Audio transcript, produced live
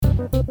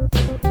Hello,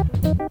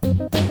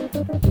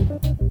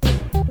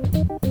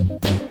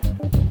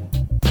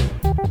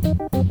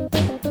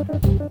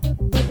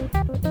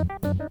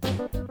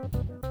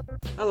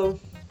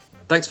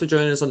 thanks for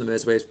joining us on the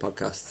Merseywaves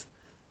podcast.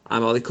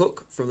 I'm Ollie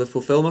Cook from the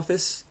Liverpool Film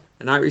Office,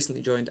 and I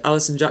recently joined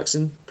Alison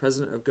Jackson,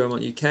 President of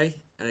Gaumont UK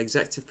and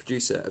Executive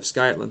Producer of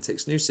Sky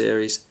Atlantic's new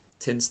series,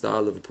 Tin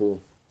Star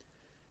Liverpool.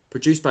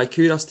 Produced by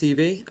Kudos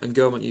TV and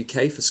Gaumont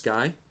UK for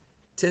Sky,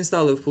 Tin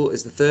Star Liverpool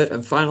is the third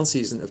and final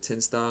season of Tin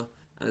Star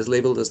and is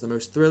labelled as the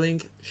most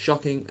thrilling,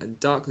 shocking and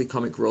darkly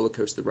comic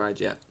rollercoaster ride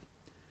yet.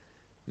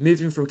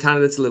 Moving from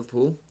Canada to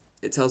Liverpool,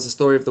 it tells the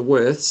story of the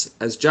Worths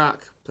as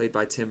Jack, played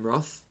by Tim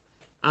Roth,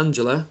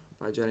 Angela,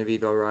 by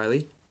Genevieve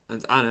O'Reilly,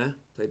 and Anna,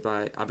 played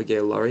by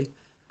Abigail Laurie,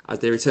 as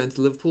they return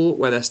to Liverpool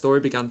where their story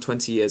began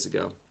 20 years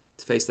ago,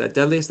 to face their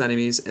deadliest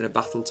enemies in a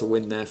battle to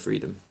win their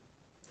freedom.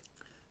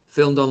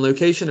 Filmed on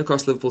location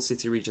across Liverpool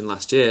City region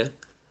last year,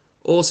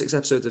 all 6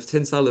 episodes of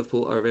Tin Star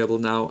Liverpool are available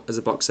now as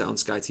a box set on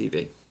Sky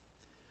TV.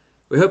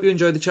 We hope you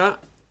enjoyed the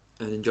chat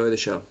and enjoy the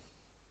show.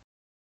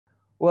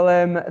 Well,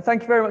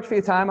 thank you very much for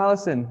your time,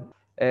 Alison.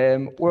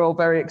 We're all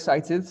very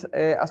excited.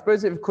 I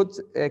suppose if we could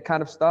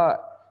kind of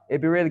start,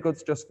 it'd be really good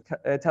to just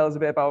tell us a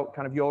bit about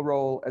kind of your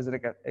role as an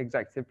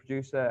executive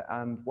producer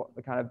and what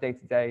the kind of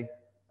day-to-day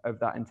of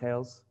that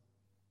entails.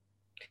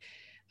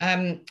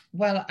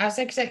 Well, as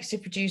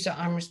executive producer,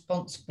 I'm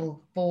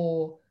responsible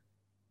for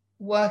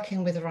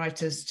working with the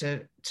writers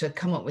to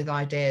come up with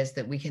ideas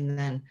that we can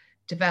then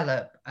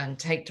develop and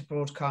take to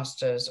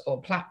broadcasters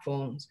or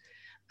platforms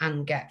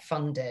and get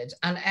funded.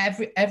 And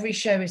every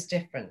show is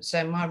different.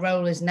 So my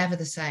role is never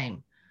the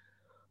same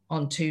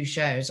on 2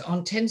 shows.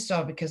 On Tin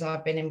Star, because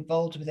I've been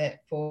involved with it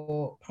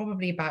for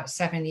probably about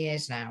 7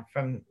 years now,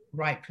 from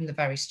the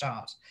very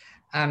start.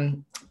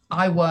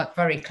 I work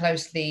very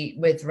closely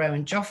with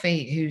Rowan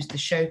Joffe, who's the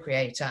show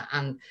creator.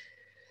 And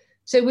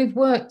so we've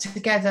worked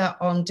together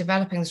on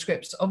developing the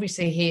scripts.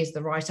 Obviously, he is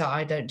the writer.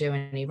 I don't do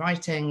any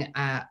writing,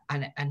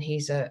 and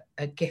he's a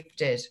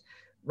gifted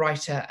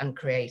writer and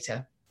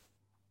creator.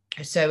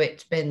 So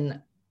it's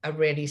been a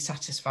really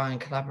satisfying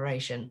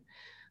collaboration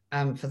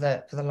for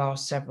the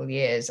last several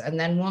years. And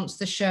then once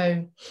the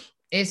show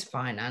is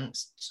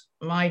financed,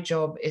 my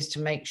job is to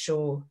make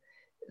sure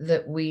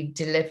that we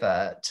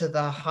deliver to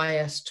the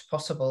highest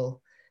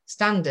possible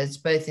standards,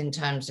 both in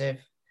terms of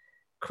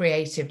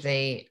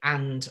creatively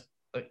and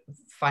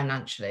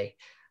financially.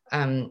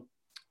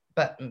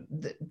 But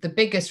the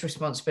biggest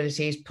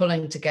responsibility is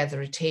pulling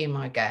together a team,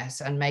 I guess,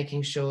 and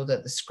making sure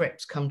that the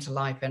scripts come to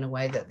life in a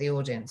way that the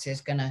audience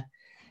is going to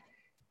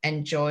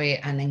enjoy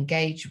and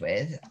engage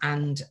with.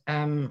 And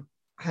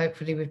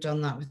hopefully we've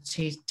done that with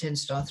Tin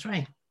Star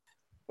 3.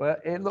 Well,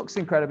 it looks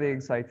incredibly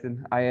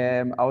exciting.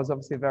 I was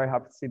obviously very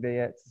happy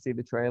to see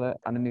the trailer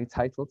and a new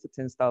title to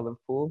Tin Star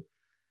Liverpool.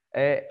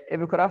 If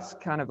we could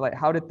ask, kind of like,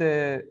 how did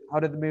the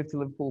move to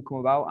Liverpool come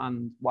about,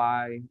 and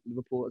why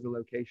Liverpool as a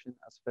location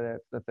as for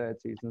the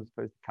 3rd season as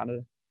opposed to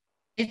Canada?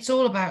 It's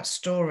all about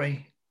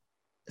story.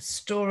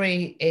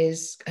 Story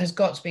has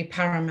got to be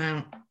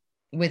paramount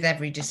with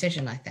every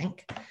decision, I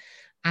think.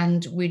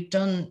 And we'd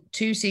done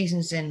 2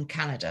 seasons in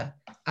Canada,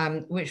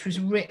 which was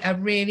a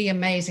really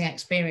amazing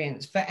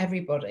experience for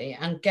everybody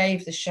and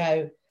gave the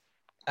show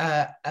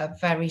a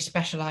very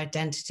special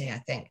identity, I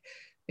think,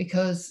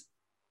 because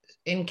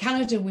in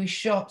Canada, we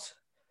shot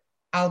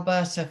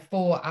Alberta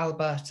for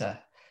Alberta.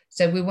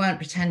 So we weren't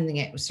pretending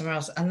it was somewhere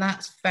else. And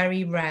that's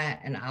very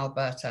rare in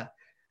Alberta.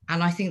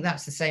 And I think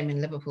that's the same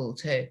in Liverpool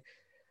too.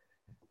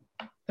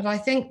 But I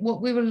think what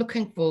we were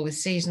looking for with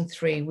season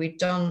 3,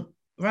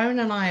 Rowan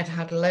and I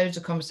had loads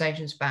of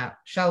conversations about,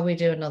 shall we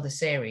do another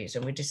series?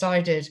 And we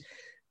decided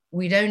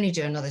we'd only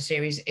do another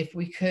series if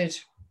we could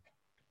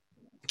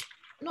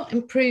not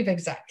improve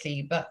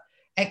exactly, but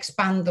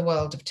expand the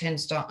world of Tin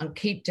Star and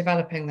keep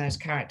developing those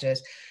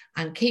characters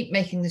and keep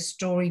making the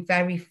story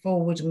very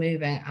forward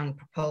moving and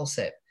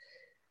propulsive.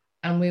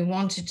 And we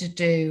wanted to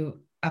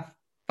do a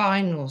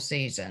final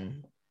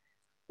season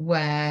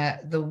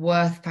where the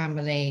Worth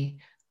family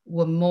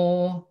were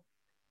more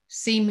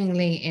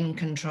seemingly in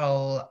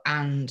control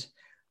and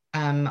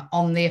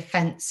on the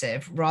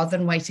offensive, rather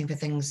than waiting for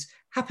things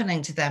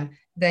happening to them.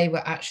 They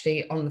were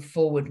actually on the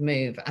forward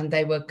move, and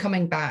they were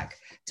coming back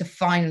to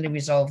finally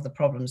resolve the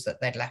problems that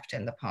they'd left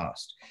in the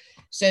past.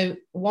 So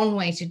one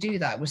way to do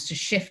that was to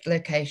shift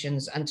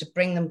locations and to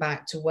bring them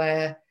back to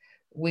where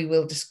we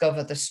will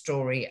discover the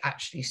story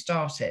actually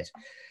started.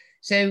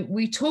 So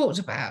we talked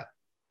about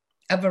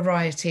a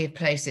variety of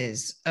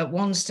places. At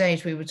one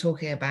stage, we were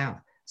talking about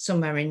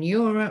somewhere in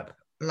Europe,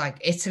 like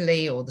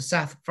Italy or the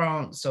south of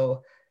France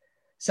or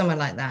somewhere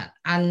like that.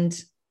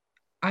 And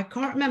I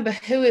can't remember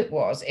who it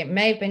was. It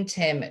may have been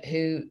Tim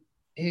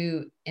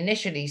who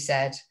initially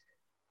said,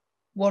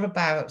 what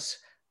about,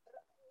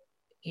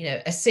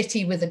 a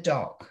city with a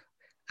dock?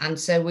 And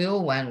so we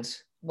all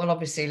went, well,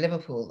 obviously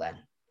Liverpool then.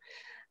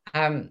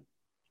 And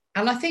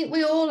I think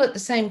we all at the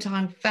same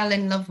time fell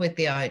in love with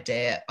the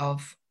idea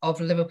of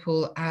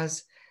Liverpool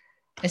as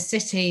a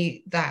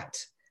city that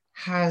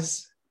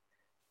has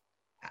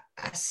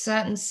a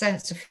certain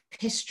sense of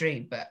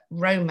history, but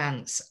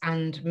romance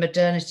and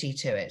modernity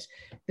to it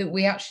that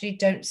we actually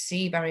don't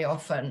see very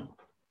often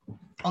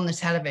on the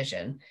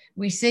television.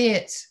 We see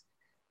it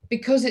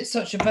because it's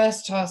such a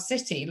versatile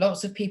city.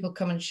 Lots of people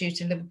come and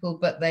shoot in Liverpool,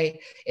 but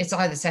it's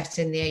either set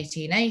in the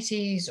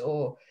 1880s,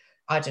 or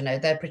I don't know,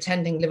 they're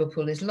pretending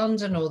Liverpool is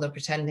London, or they're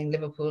pretending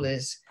Liverpool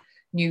is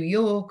New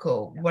York,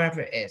 or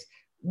wherever it is.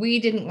 We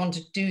didn't want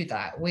to do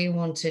that. We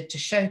wanted to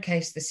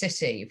showcase the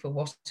city for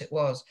what it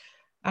was.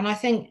 And I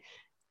think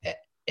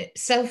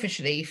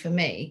selfishly for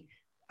me,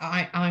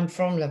 I'm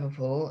from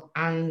Liverpool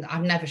and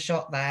I've never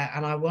shot there,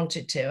 and I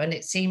wanted to, and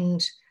it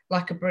seemed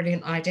like a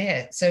brilliant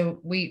idea. So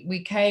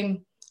we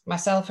came,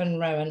 myself and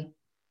Rowan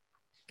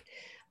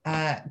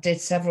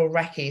did several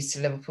recce's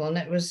to Liverpool, and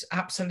it was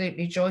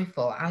absolutely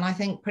joyful. And I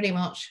think pretty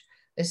much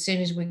as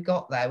soon as we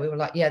got there, we were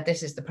like, yeah,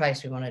 this is the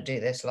place we want to do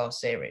this last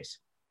series.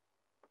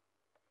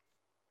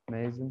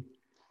 Amazing.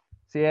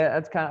 So yeah,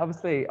 that's kind of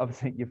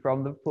obviously you're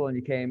from Liverpool and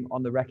you came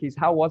on the recce's.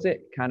 How was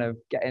it kind of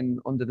getting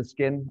under the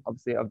skin,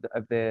 obviously, of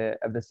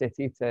the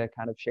city to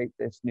kind of shape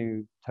this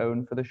new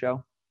tone for the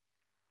show?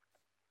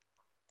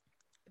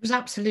 It was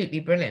absolutely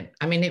brilliant.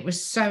 I mean, it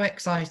was so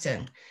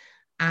exciting.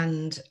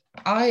 And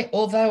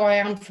although I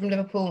am from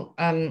Liverpool,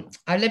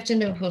 I lived in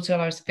Liverpool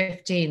till I was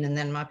 15, and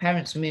then my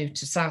parents moved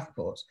to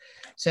Southport.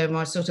 So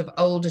my sort of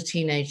older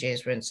teenage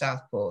years were in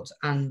Southport,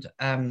 and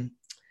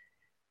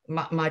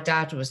my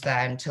dad was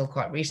there until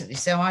quite recently.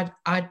 So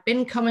I'd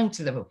been coming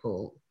to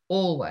Liverpool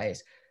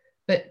always,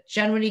 but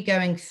generally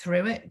going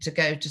through it to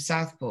go to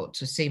Southport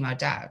to see my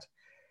dad.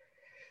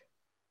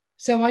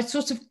 So I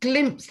sort of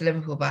glimpsed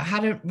Liverpool, but I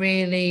hadn't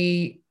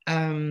really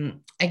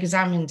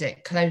examined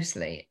it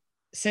closely.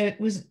 So it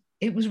was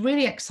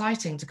really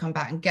exciting to come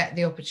back and get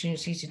the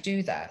opportunity to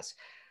do that.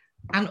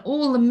 And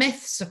all the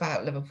myths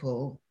about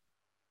Liverpool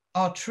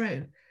are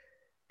true.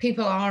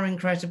 People are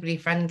incredibly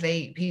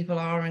friendly. People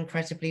are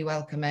incredibly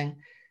welcoming.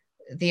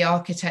 The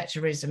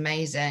architecture is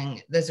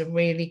amazing. There's a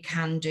really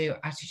can-do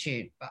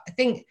attitude. But I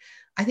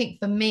think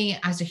for me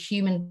as a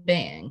human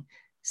being,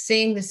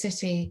 seeing the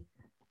city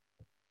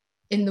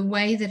in the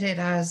way that it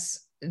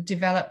has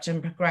developed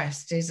and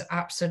progressed is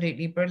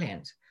absolutely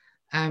brilliant.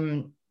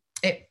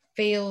 It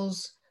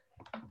feels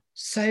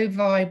so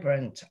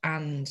vibrant,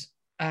 and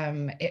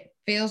it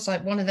feels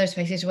like one of those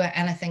places where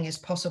anything is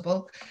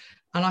possible.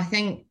 And I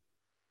think,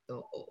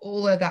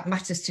 although that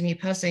matters to me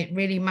personally, it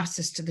really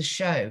matters to the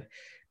show,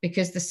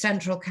 because the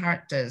central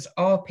characters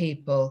are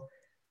people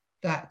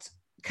that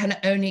can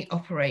only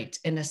operate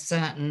in a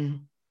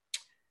certain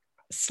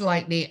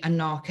slightly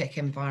anarchic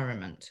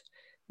environment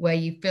where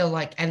you feel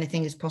like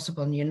anything is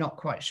possible and you're not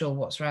quite sure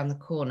what's around the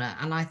corner.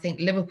 And I think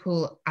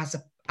Liverpool as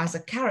a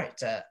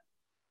character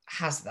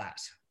has that.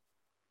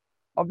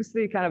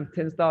 Obviously, kind of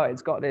Tin Star,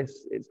 it's got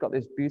this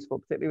beautiful,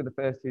 particularly with the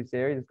first two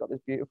series, it's got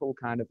this beautiful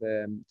kind of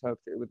tone,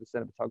 particularly with the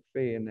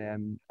cinematography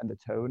and the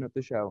tone of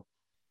the show.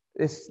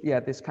 This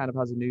kind of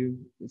has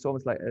it's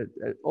almost like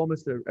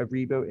a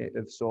reboot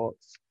of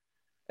sorts,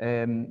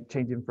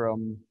 changing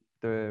from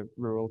the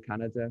rural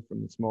Canada,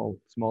 from the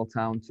small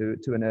town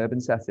to an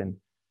urban setting.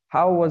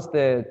 How was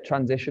the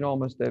transition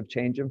almost of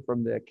changing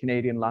from the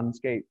Canadian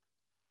landscape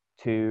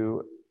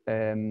to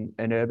an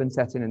urban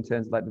setting in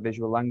terms of like the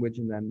visual language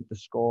and then the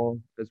score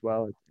as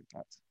well?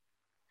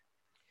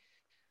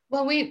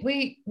 Well,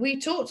 we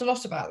talked a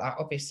lot about that,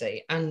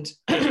 obviously, and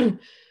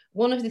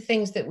one of the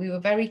things that we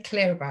were very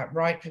clear about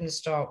right from the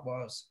start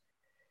was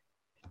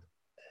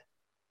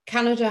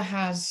Canada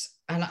has,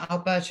 and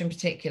Alberta in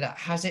particular,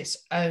 has its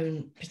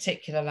own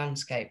particular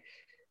landscape.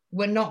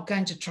 We're not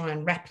going to try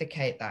and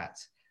replicate that.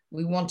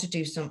 We want to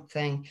do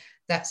something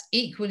that's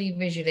equally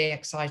visually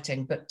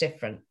exciting but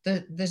different.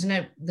 There's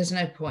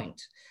no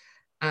point.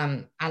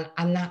 And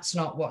that's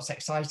not what's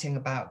exciting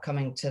about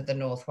coming to the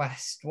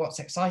Northwest. What's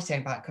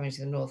exciting about coming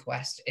to the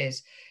Northwest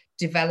is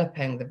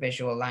developing the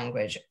visual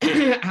language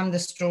and the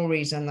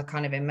stories and the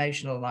kind of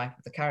emotional life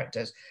of the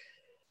characters.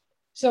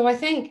 So I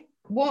think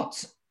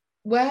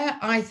where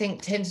I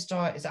think Tin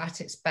Star is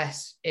at its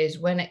best is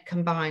when it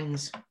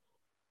combines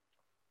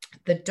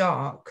the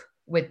dark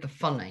with the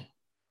funny.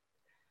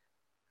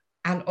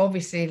 And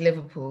obviously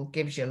Liverpool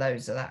gives you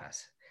loads of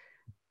that.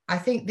 I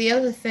think the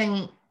other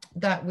thing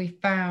that we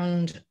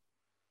found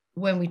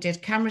when we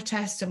did camera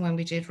tests and when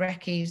we did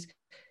recce's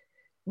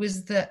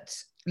was that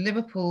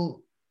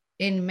Liverpool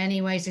in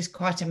many ways is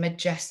quite a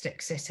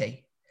majestic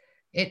city.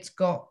 It's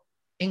got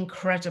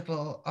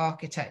incredible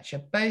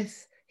architecture,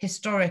 both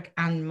historic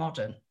and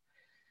modern.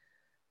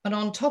 And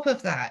on top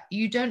of that,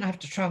 you don't have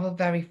to travel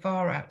very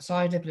far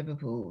outside of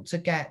Liverpool to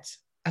get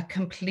a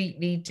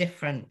completely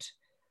different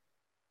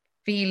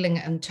feeling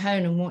and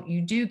tone. And what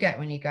you do get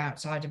when you go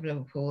outside of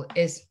Liverpool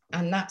is,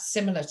 and that's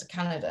similar to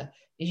Canada,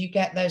 is you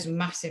get those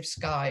massive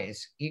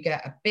skies. You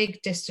get a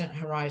big distant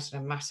horizon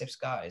and massive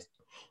skies.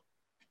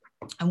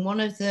 And one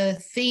of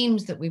the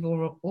themes that we've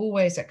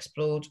always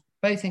explored,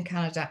 both in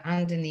Canada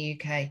and in the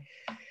UK,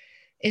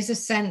 is a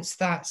sense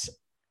that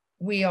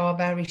we are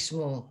very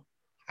small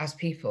as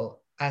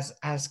people,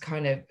 as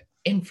kind of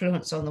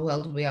influence on the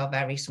world. We are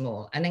very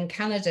small. And in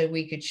Canada,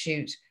 we could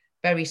shoot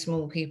very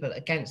small people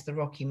against the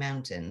Rocky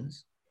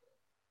Mountains.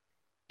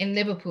 In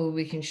Liverpool,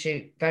 we can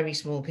shoot very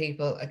small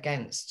people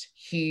against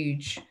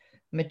huge,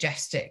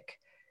 majestic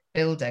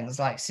buildings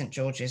like St.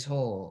 George's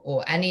Hall,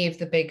 or any of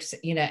the big,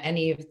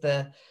 any of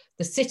the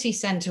city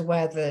centre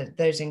where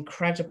those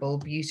incredible,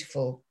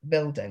 beautiful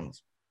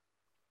buildings.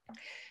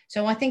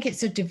 So I think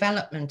it's a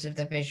development of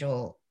the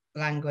visual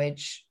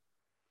language.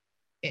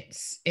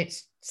 It's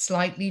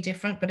slightly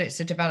different, but it's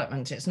a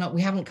development. It's not,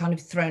 we haven't kind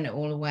of thrown it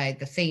all away.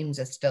 The themes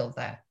are still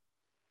there.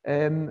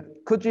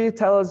 Could you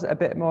tell us a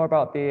bit more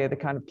about the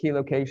kind of key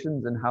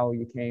locations and how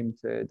you came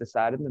to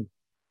deciding them?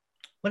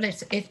 Well,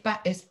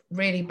 it's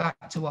really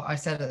back to what I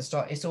said at the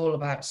start. It's all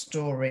about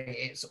story.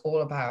 It's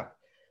all about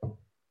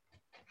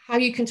how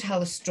you can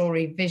tell a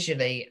story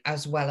visually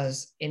as well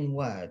as in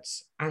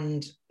words.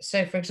 And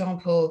so, for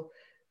example,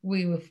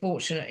 we were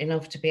fortunate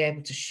enough to be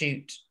able to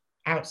shoot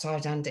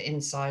outside and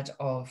inside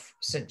of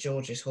St.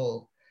 George's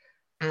Hall,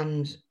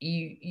 and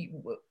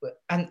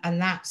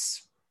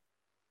that's,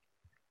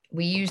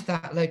 we used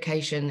that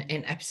location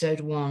in episode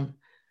 1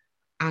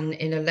 and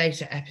in a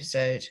later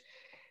episode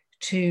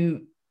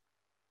to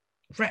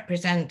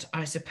represent,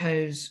 I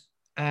suppose,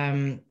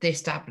 the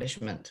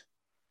establishment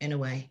in a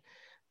way,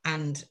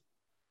 and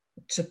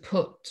to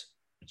put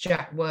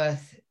Jack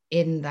Worth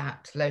in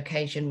that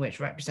location, which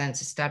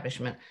represents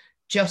establishment,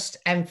 just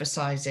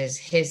emphasizes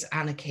his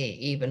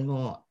anarchy even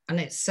more. And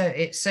it's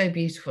so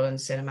beautiful and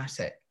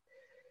cinematic.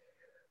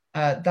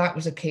 That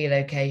was a key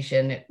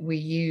location. We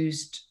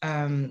used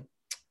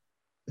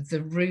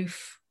the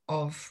roof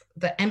of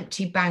the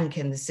empty bank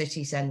in the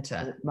city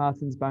centre.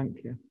 Martin's Bank,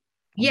 yeah.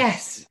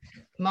 Yes,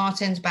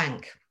 Martin's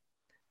Bank,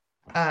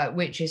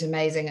 which is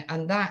amazing.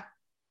 And that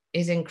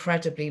is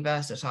incredibly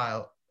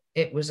versatile.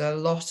 It was a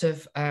lot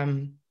of,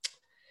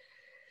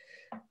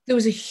 there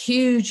was a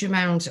huge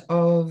amount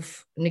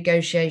of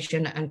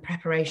negotiation and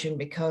preparation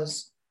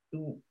because,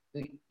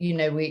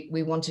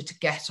 we wanted to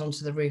get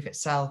onto the roof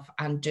itself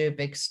and do a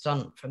big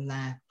stunt from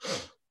there.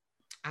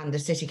 And the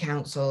City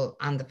Council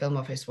and the Film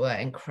Office were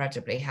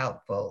incredibly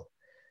helpful,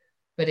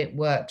 but it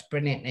worked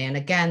brilliantly. And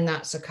again,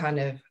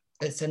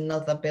 it's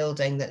another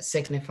building that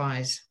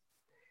signifies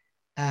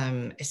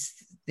it's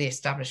the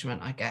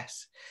establishment, I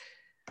guess.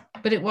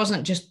 But it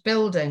wasn't just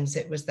buildings.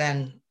 It was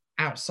then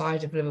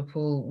outside of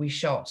Liverpool. We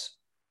shot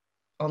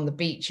on the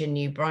beach in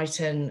New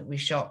Brighton. We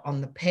shot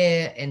on the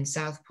pier in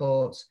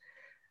Southport.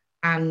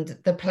 And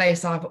the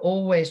place I've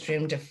always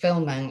dreamed of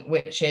filming,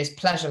 which is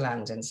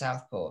Pleasureland in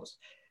Southport.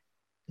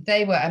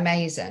 They were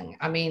amazing.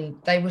 I mean,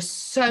 they were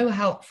so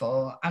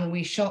helpful. And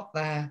we shot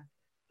there,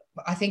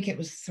 I think it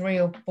was 3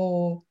 or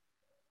 4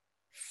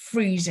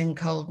 freezing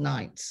cold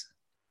nights.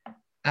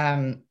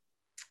 And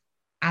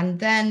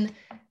then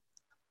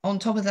on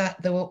top of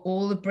that, there were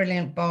all the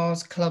brilliant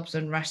bars, clubs,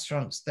 and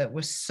restaurants that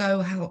were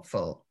so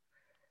helpful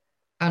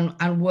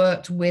and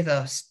worked with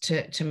us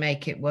to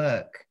make it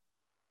work.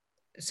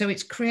 So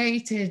it's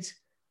created,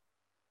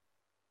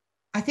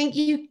 I think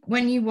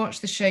when you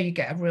watch the show, you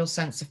get a real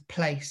sense of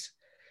place,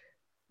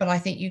 but I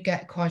think you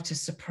get quite a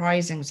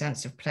surprising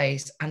sense of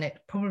place, and it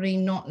probably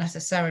not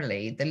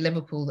necessarily the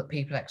Liverpool that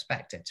people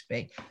expect it to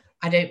be.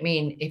 I don't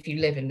mean if you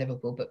live in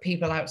Liverpool, but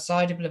people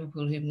outside of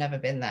Liverpool who've never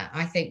been there,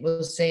 I think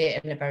will see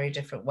it in a very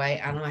different way,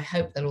 and I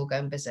hope they'll all go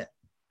and visit.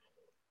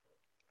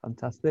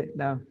 Fantastic.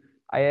 Now,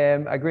 I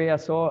agree. I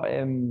saw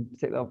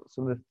particularly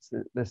some of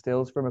the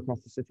stills from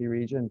across the city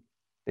region.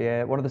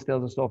 One of the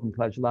stills I saw from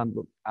Pleasureland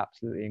looked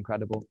absolutely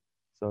incredible.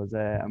 So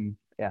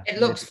yeah,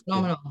 it looks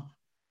phenomenal.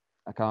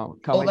 I can't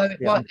Although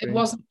it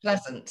wasn't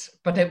pleasant,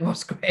 but it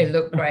was great. It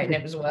looked great, and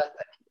it was worth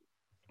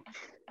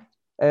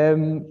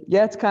it.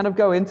 Yeah, to kind of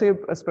go into,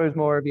 I suppose,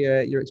 more of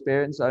your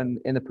experience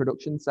in the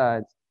production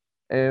side.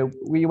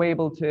 Were you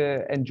able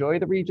to enjoy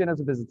the region as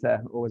a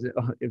visitor, or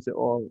is it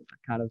all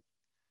kind of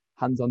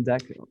hands on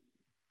deck?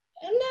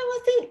 No,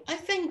 I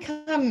think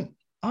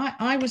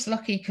I was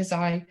lucky because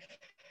I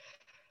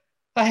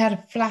had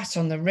a flat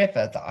on the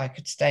river that I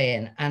could stay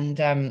in,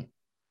 and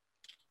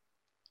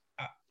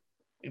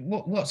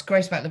what's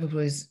great about Liverpool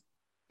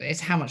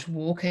is how much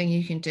walking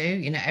you can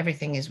do.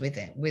 Everything is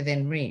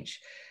within reach,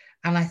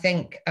 and I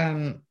think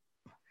what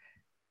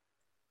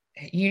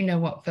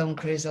film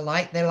crews are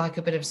like. They like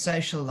a bit of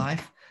social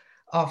life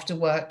after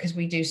work because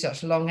we do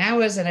such long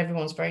hours and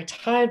everyone's very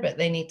tired, but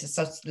they need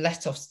to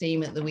let off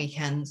steam at the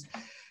weekends.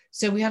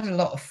 So we had a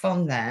lot of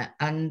fun there,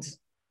 and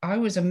I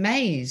was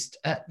amazed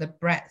at the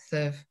breadth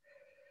of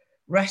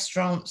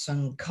restaurants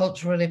and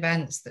cultural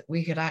events that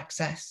we could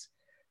access.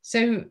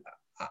 So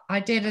I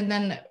did, and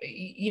then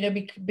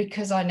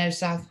because I know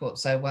Southport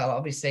so well,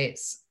 obviously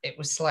it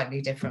was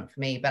slightly different for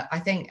me, but I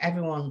think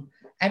everyone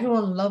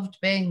loved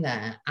being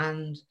there,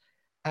 and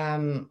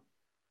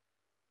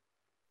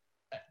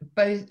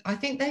both, I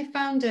think they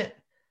found it,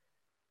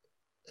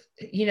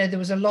 there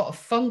was a lot of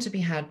fun to be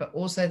had, but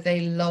also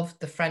they loved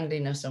the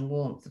friendliness and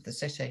warmth of the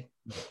city.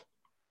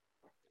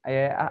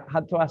 I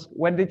had to ask,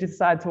 when did you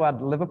decide to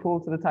add Liverpool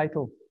to the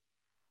title?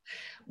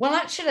 Well,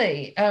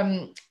 actually,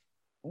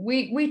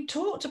 we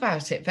talked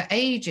about it for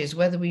ages,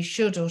 whether we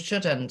should or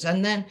shouldn't.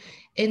 And then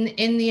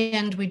in the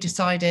end, we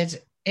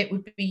decided it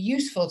would be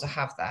useful to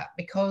have that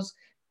because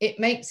it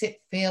makes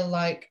it feel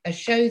like a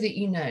show that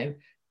you know,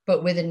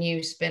 but with a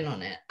new spin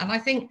on it. And I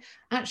think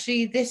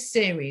actually this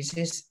series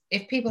is,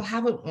 if people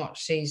haven't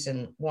watched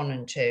season 1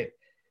 and 2,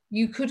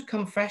 you could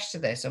come fresh to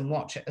this and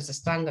watch it as a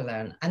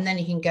standalone, and then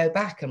you can go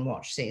back and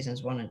watch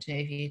seasons 1 and 2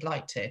 if you'd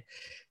like to.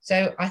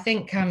 So I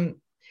think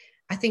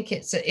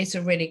it's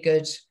a really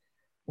good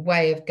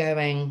way of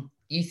going.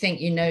 You think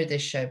you know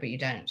this show, but you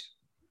don't.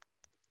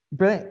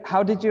 Brilliant.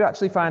 How did you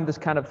actually find this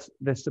kind of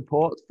the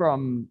support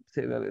from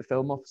the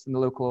film office and the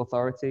local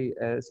authority,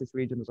 this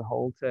region as a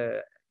whole,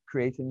 to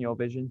creating your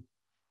vision?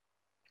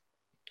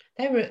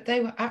 They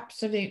were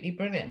absolutely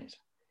brilliant.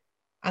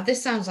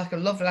 This sounds like a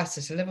love letter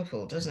to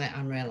Liverpool, doesn't it?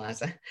 I'm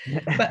realizing,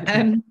 but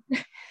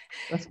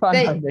that's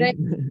fine.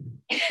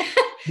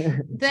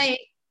 They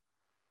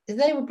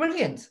were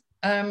brilliant.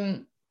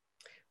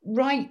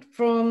 Right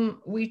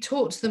from, we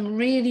talked to them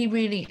really,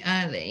 really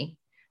early,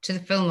 to the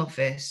film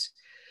office,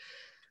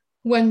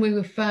 when we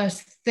were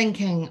first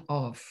thinking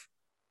of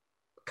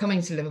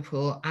coming to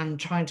Liverpool and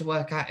trying to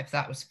work out if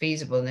that was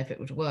feasible and if it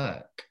would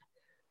work.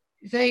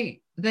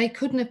 They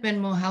couldn't have been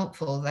more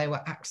helpful. They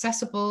were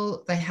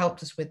accessible. They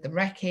helped us with the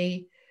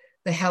recce.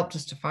 They helped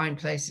us to find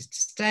places to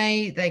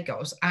stay. They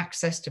got us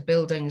access to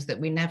buildings that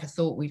we never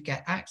thought we'd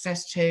get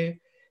access to.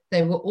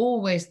 They were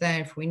always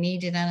there if we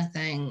needed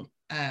anything,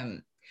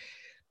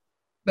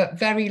 but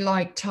very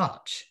light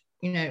touch,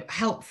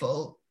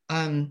 helpful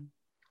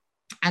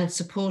and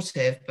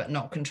supportive, but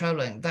not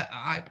controlling. That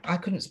I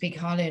couldn't speak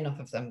highly enough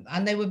of them.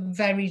 And they were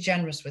very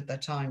generous with their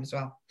time as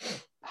well.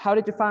 How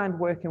did you find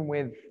working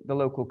with the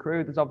local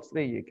crew? There's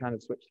obviously, you kind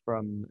of switched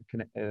from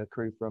a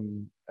crew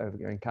from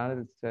over in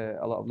Canada to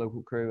a lot of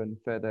local crew and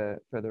further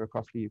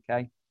across the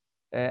UK.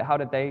 How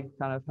did they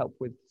kind of help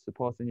with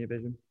supporting your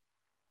vision?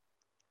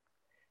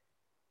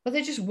 Well,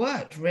 they just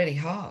worked really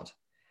hard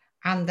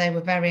and they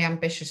were very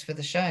ambitious for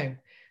the show.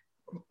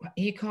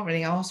 You can't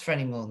really ask for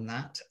any more than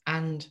that.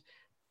 And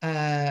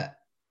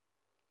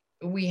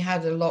we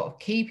had a lot of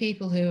key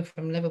people who were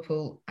from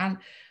Liverpool. And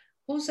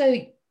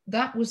also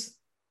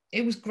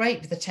it was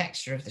great for the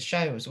texture of the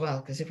show as well,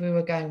 because if we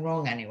were going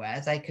wrong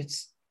anywhere, they could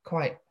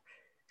quite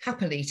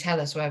happily tell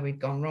us where we'd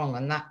gone wrong.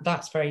 And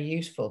that's very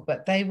useful.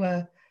 But they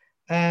were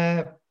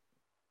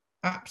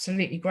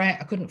absolutely great.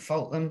 I couldn't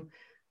fault them.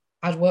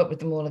 I'd work with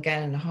them all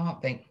again in a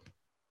heartbeat.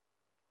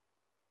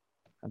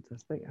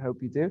 Fantastic. I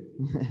hope you do.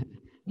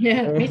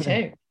 Yeah, me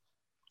too.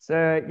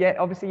 So yeah,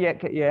 obviously you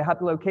had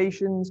the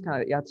locations,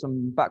 you had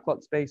some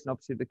backlot space, and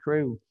obviously the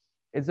crew.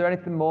 Is there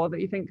anything more that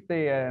you think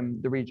the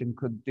region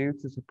could do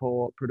to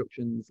support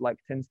productions like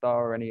Tin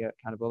Star or any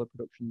kind of other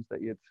productions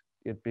that you'd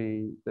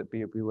be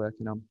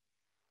working on?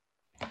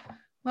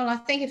 Well, I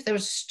think if there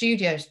was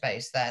studio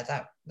space there,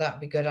 that'd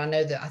be good.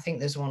 I think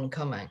there's one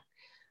coming,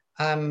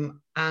 and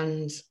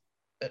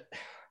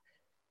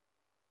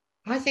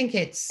I think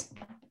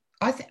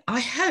I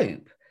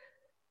hope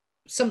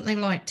something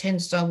like Tin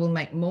Star will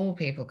make more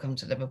people come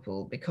to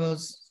Liverpool,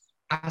 because,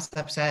 as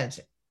I've said,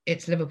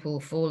 it's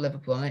Liverpool for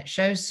Liverpool, and it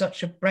shows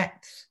such a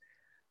breadth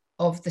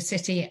of the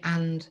city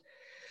and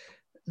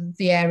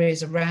the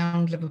areas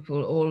around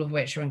Liverpool, all of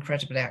which are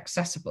incredibly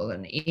accessible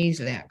and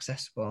easily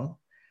accessible.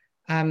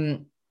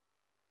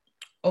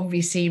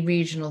 Obviously,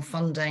 regional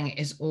funding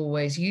is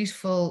always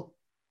useful,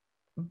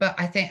 but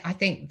I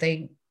think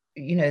they,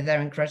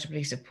 they're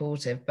incredibly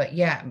supportive. But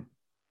yeah,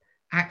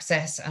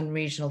 access and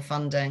regional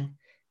funding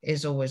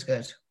is always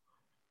good.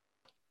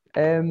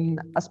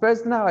 I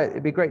suppose now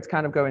it'd be great to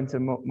kind of go into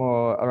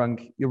more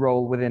around your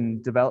role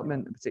within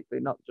development,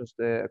 particularly not just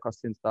across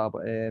Tin Star,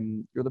 but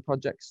your other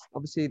projects.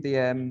 Obviously,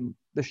 the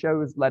show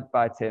is led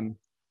by Tim,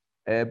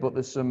 but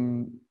there's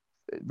some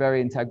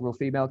very integral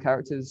female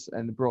characters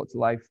and brought to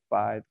life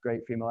by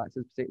great female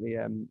actors, particularly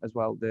as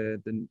well the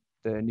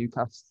new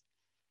cast.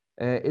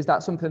 Is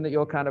that something that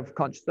you're kind of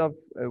conscious of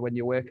when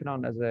you're working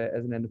on as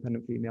an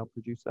independent female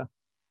producer?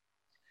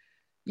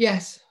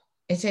 Yes,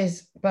 it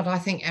is, but I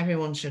think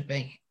everyone should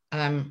be.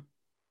 And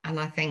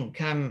I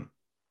think,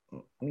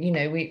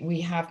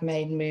 we have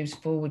made moves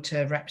forward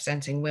to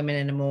representing women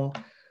in a more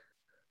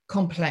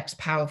complex,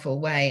 powerful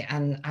way,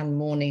 and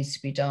more needs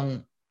to be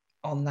done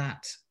on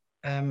that,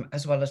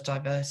 as well as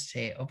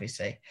diversity,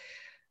 obviously.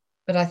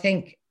 But I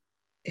think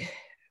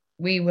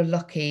we were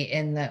lucky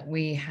in that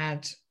we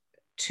had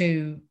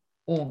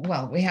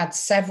we had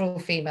several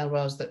female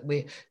roles that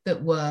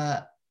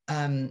were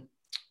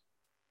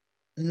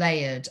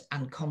layered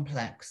and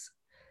complex,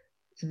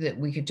 that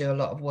we could do a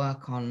lot of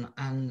work on,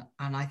 and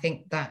I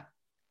think that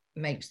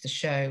makes the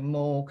show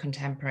more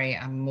contemporary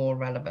and more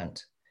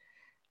relevant.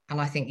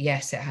 And I think,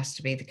 yes, it has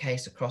to be the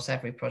case across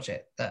every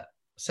project that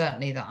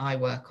I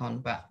work on,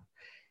 but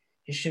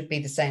it should be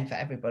the same for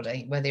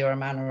everybody, whether you're a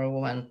man or a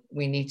woman.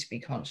 We need to be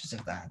conscious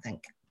of that, I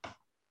think.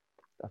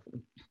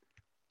 Definitely.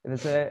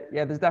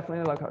 There's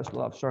definitely like a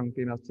lot of strong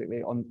females,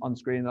 particularly on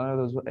screen. I know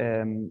there's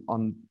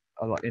on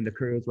a lot in the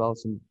crew as well,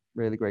 some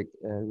really great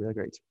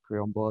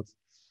crew on board.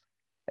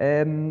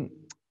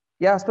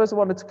 Yeah, I suppose I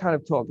wanted to kind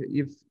of talk.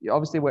 You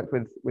obviously worked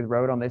with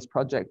Rowan on this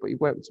project, but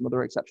you've worked with some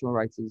other exceptional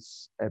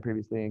writers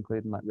previously,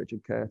 including like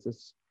Richard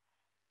Curtis.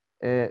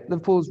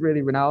 Liverpool's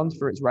really renowned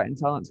for its writing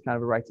talent. It's kind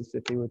of a writer's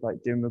city with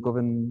like Jim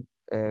McGovern,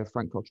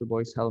 Frank Cottrell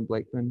Boyce, Helen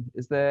Blakeman.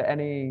 Is there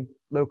any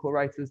local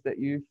writers that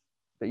you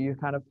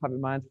kind of have in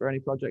mind for any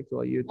project,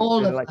 or you'd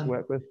really like to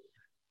work with?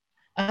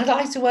 I'd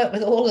like to work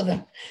with all of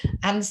them,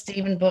 and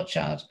Stephen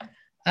Butchard.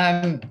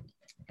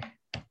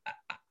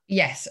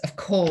 Yes, of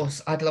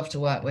course, I'd love to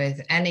work with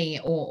any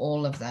or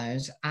all of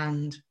those.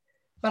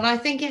 But I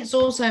think it's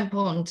also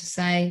important to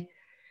say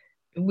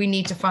we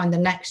need to find the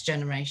next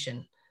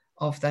generation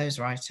of those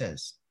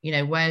writers. You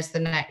know, where's the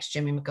next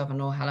Jimmy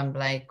McGovern or Helen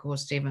Blake or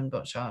Stephen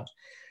Butchard?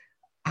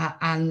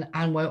 And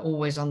we're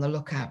always on the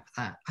lookout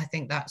for that. I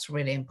think that's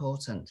really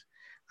important.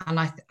 And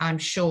I'm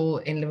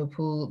sure in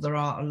Liverpool there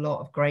are a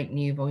lot of great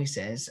new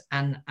voices,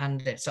 and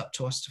it's up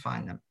to us to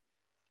find them.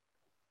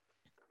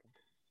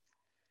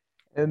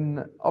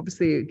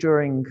 Obviously,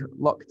 during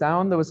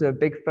lockdown, there was a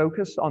big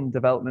focus on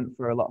development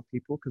for a lot of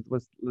people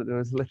because there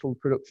was little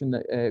production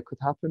that could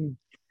happen.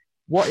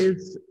 What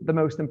is the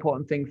most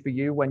important thing for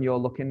you when you're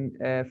looking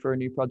for a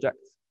new project?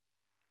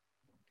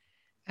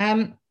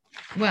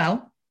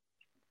 Well,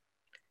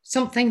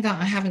 something that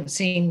I haven't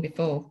seen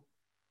before,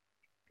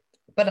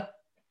 but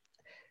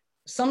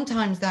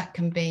sometimes that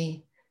can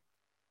be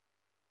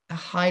a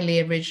highly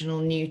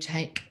original new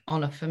take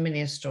on a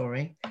familiar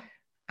story.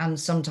 And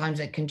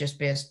sometimes it can just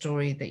be a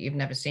story that you've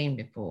never seen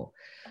before.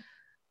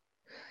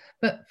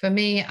 But for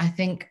me, I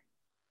think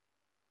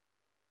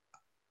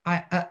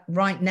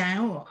right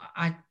now,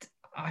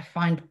 I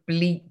find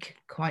bleak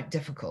quite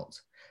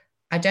difficult.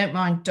 I don't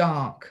mind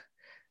dark.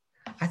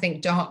 I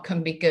think dark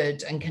can be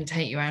good and can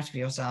take you out of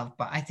yourself.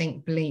 But I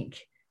think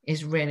bleak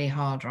is really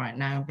hard right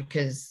now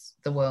because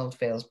the world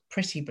feels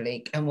pretty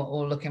bleak and we're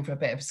all looking for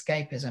a bit of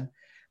escapism.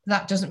 But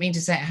that doesn't mean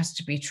to say it has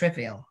to be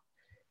trivial.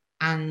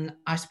 And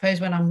I suppose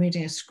when I'm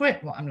reading a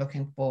script, what I'm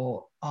looking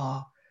for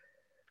are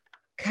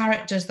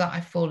characters that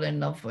I fall in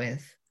love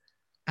with.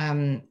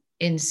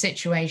 In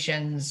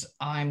situations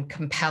I'm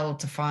compelled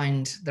to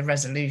find the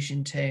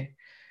resolution to.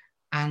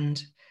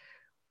 And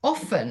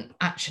often,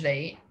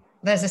 actually,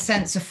 there's a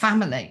sense of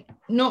family,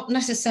 not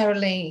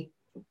necessarily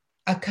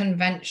a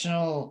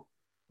conventional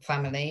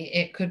family.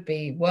 It could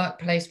be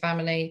workplace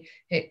family.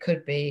 It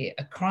could be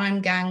a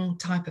crime gang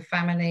type of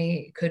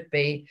family. It could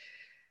be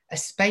a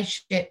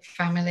spaceship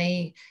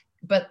family,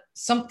 but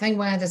something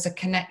where there's a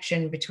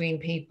connection between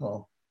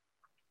people.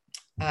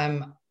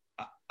 I'm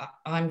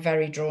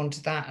very drawn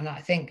to that. And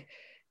I think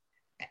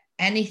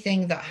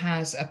anything that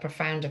has a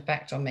profound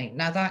effect on me.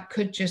 Now, that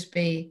could just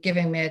be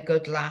giving me a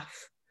good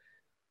laugh,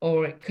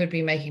 or it could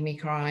be making me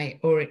cry,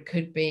 or it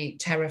could be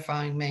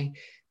terrifying me.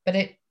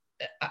 But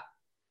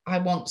I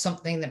want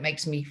something that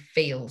makes me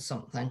feel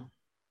something.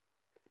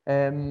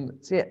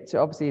 So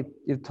obviously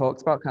you've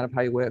talked about kind of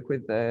how you work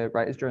with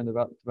writers during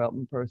the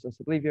development process.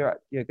 I believe you're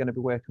going to be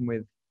working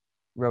with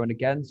Rowan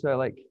again. So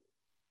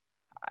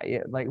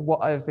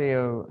what have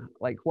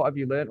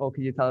you learned, or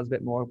can you tell us a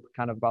bit more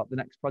kind of about the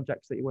next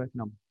projects that you're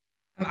working on?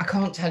 I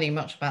can't tell you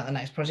much about the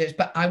next projects,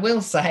 but I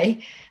will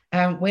say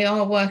we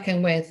are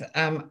working with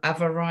a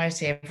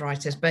variety of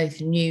writers, both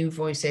new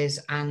voices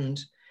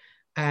and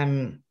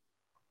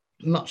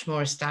much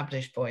more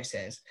established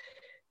voices.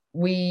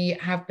 We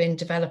have been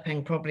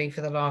developing probably for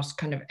the last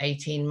kind of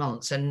 18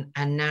 months, and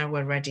now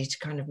we're ready to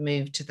kind of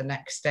move to the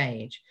next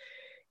stage.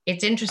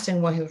 It's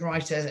interesting working with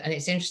writers, and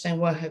it's interesting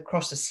working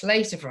across a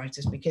slate of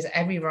writers because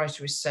every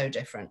writer is so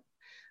different.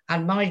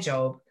 And my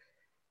job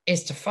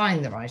is to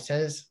find the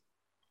writers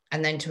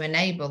and then to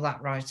enable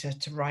that writer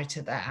to write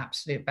at their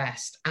absolute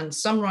best. And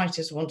some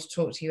writers want to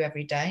talk to you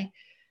every day.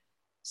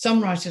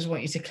 Some writers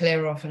want you to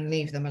clear off and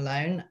leave them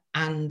alone.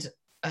 And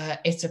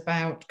it's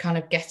about kind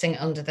of getting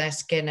under their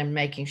skin and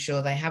making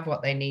sure they have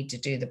what they need to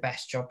do the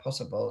best job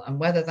possible. And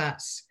whether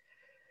that's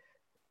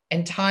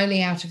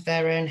entirely out of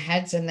their own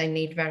heads and they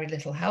need very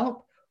little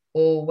help,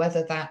 or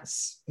whether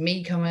that's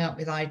me coming up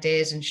with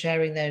ideas and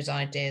sharing those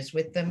ideas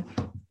with them,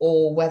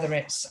 or whether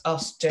it's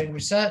us doing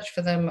research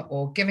for them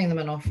or giving them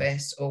an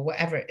office or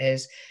whatever it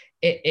is,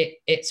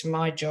 it's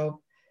my job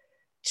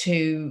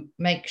to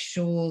make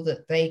sure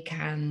that they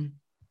can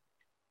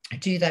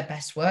do their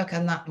best work.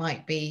 And that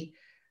might be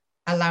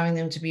allowing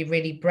them to be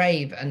really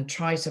brave and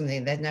try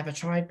something they've never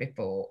tried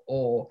before,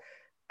 or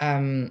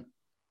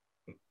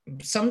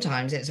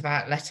sometimes it's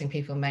about letting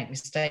people make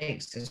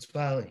mistakes as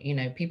well. You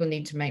know, people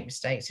need to make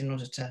mistakes in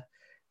order to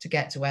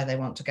get to where they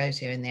want to go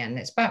to in the end.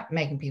 It's about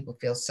making people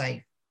feel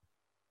safe.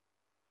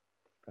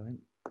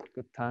 Brilliant.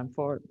 Good time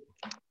for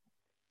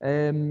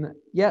it.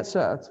 Yeah, so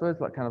I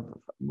suppose like kind of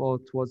more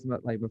towards my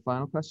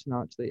final question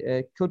actually.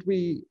 Could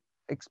we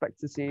expect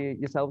to see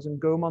yourselves in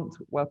Gaumont?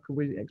 Well, could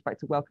we expect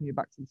to welcome you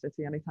back to the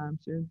city anytime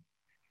soon?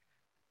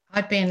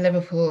 I'd be in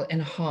Liverpool in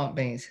a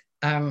heartbeat.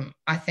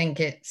 I think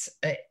it's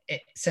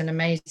an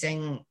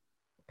amazing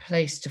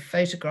place to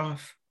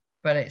photograph,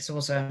 but it's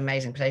also an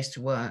amazing place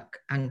to work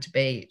and to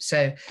be.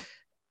 So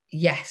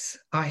yes,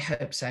 I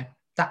hope so.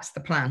 That's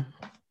the plan.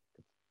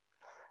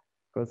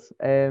 Good.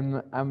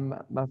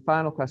 My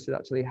final question,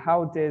 actually,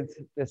 how did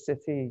the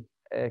city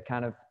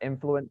kind of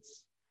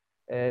influence,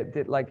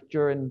 did like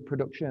during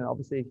production,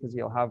 obviously, because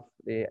you'll have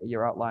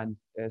your outline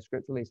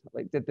script release,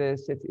 like did the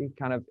city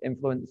kind of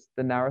influence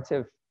the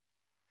narrative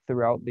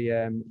throughout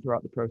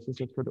the process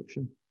of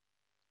production?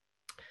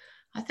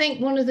 I think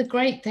one of the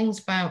great things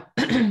about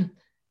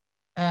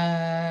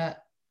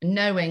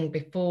knowing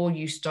before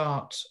you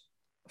start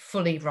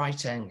fully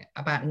writing,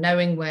 about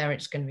knowing where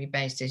it's going to be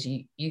based, is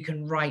you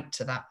can write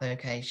to that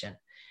location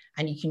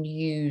and you can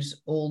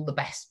use all the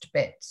best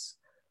bits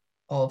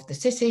of the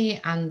city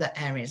and the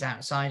areas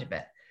outside of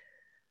it.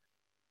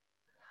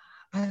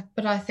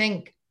 But I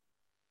think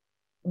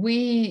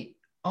we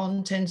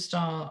on Tin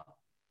Star,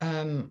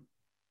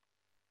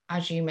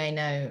 as you may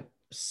know,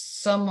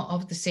 some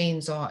of the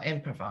scenes are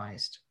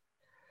improvised.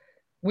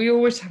 We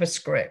always have a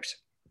script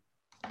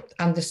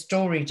and the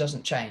story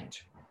doesn't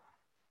change.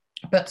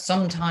 But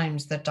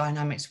sometimes the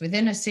dynamics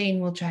within a scene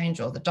will change,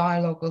 or the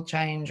dialogue will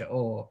change,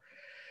 or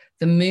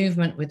the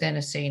movement within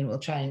a scene will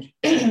change.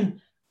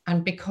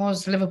 And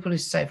because Liverpool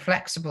is so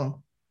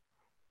flexible,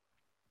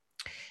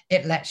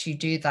 it lets you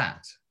do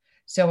that.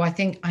 So I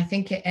think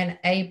it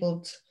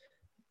enabled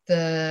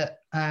the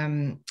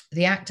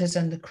actors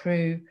and the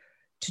crew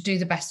to do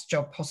the best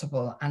job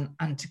possible,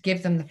 and to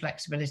give them the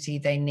flexibility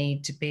they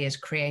need to be as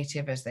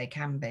creative as they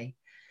can be.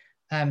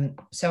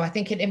 So I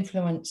think it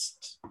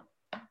influenced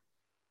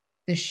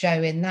the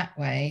show in that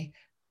way.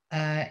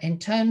 In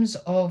terms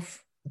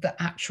of the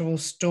actual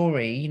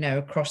story, you know,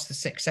 across the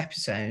 6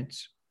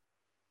 episodes,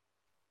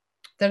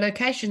 the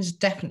locations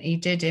definitely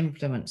did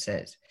influence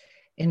it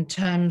in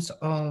terms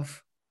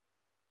of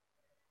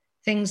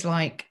things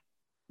like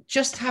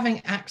just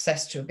having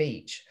access to a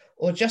beach,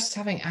 or just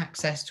having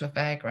access to a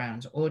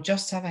fairground, or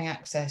just having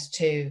access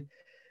to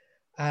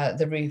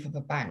the roof of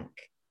a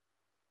bank.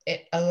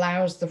 It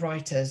allows the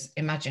writer's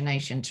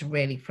imagination to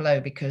really flow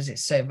because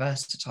it's so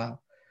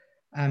versatile.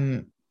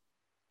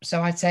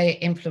 So I'd say it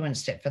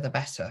influenced it for the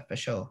better, for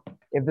sure.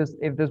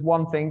 If there's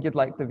one thing you'd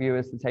like the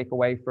viewers to take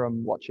away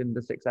from watching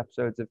the 6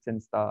 episodes of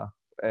Tin Star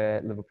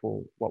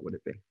Liverpool, what would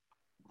it be?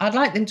 I'd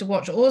like them to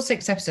watch all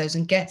 6 episodes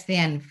and get to the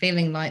end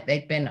feeling like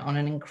they'd been on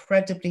an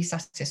incredibly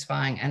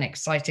satisfying and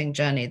exciting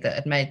journey that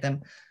had made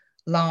them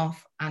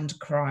laugh and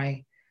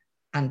cry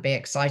and be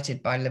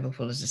excited by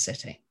Liverpool as a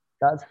city.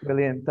 That's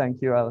brilliant.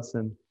 Thank you,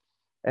 Alison.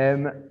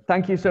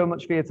 Thank you so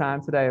much for your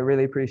time today. I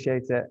really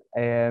appreciate it.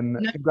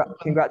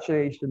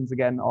 Congratulations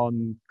again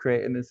on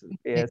creating this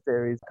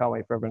series. Can't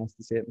wait for everyone else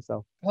to see it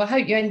myself. Well, I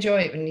hope you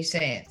enjoy it when you see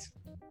it.